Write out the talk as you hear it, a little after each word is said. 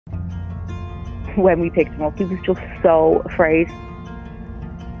when we picked him up. He was just so afraid.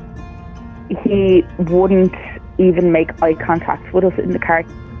 He wouldn't even make eye contact with us in the car.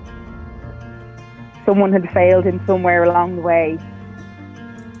 Someone had failed him somewhere along the way.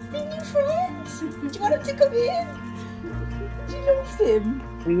 They're new friends. Do you want him to come in? She loves him.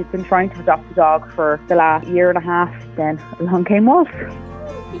 We had been trying to adopt a dog for the last year and a half. Then along came Walt.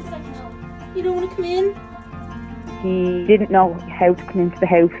 He's like, no, you don't want to come in? He didn't know how to come into the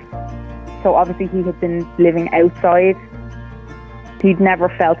house. So obviously he had been living outside. He'd never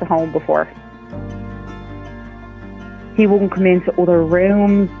felt at home before. He wouldn't come into other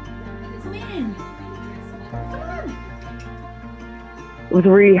rooms. Come in. Come on. It was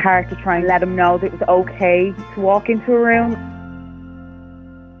really hard to try and let him know that it was okay to walk into a room.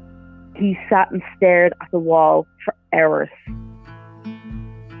 He sat and stared at the wall for hours.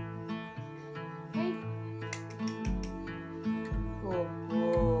 Hey. Good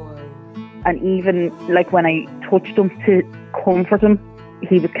boy. And even like when I touched him to comfort him,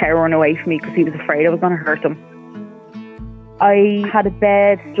 he was cowering away from me because he was afraid I was going to hurt him. I had a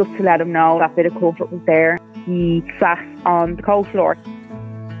bed just to let him know that bit of comfort was there. He sat on the cold floor.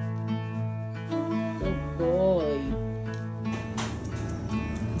 Good boy.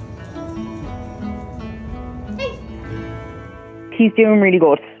 Hey. He's doing really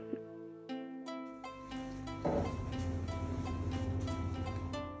good.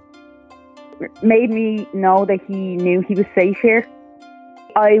 Made me know that he knew he was safe here.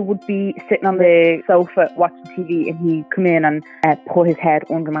 I would be sitting on the sofa watching TV and he'd come in and put his head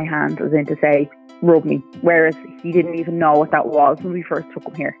under my hand as in to say, rub me. Whereas he didn't even know what that was when we first took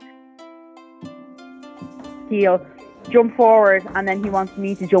him here. He'll jump forward and then he wants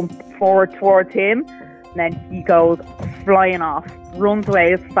me to jump forward towards him. And then he goes flying off, runs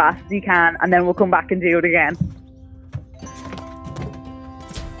away as fast as he can, and then we'll come back and do it again.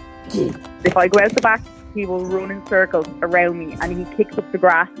 If I go out the back, he will run in circles around me and he kicks up the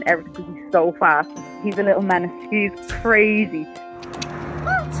grass and everything because he's so fast. He's a little menace. He's crazy.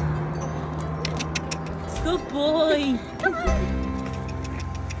 What? Good boy. Come on.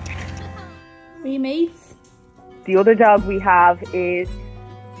 Are you mates? The other dog we have is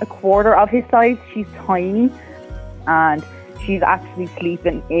a quarter of his size. She's tiny and she's actually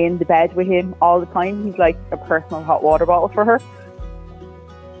sleeping in the bed with him all the time. He's like a personal hot water bottle for her.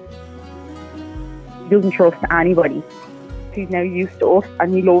 He doesn't trust anybody. He's now used to us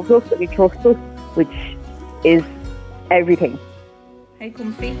and he loves us and he trusts us, which is everything. How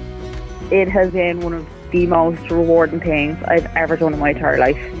comfy? It has been one of the most rewarding things I've ever done in my entire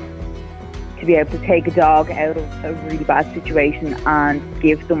life. To be able to take a dog out of a really bad situation and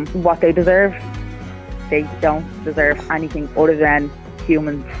give them what they deserve. They don't deserve anything other than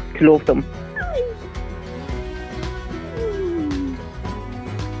humans to love them.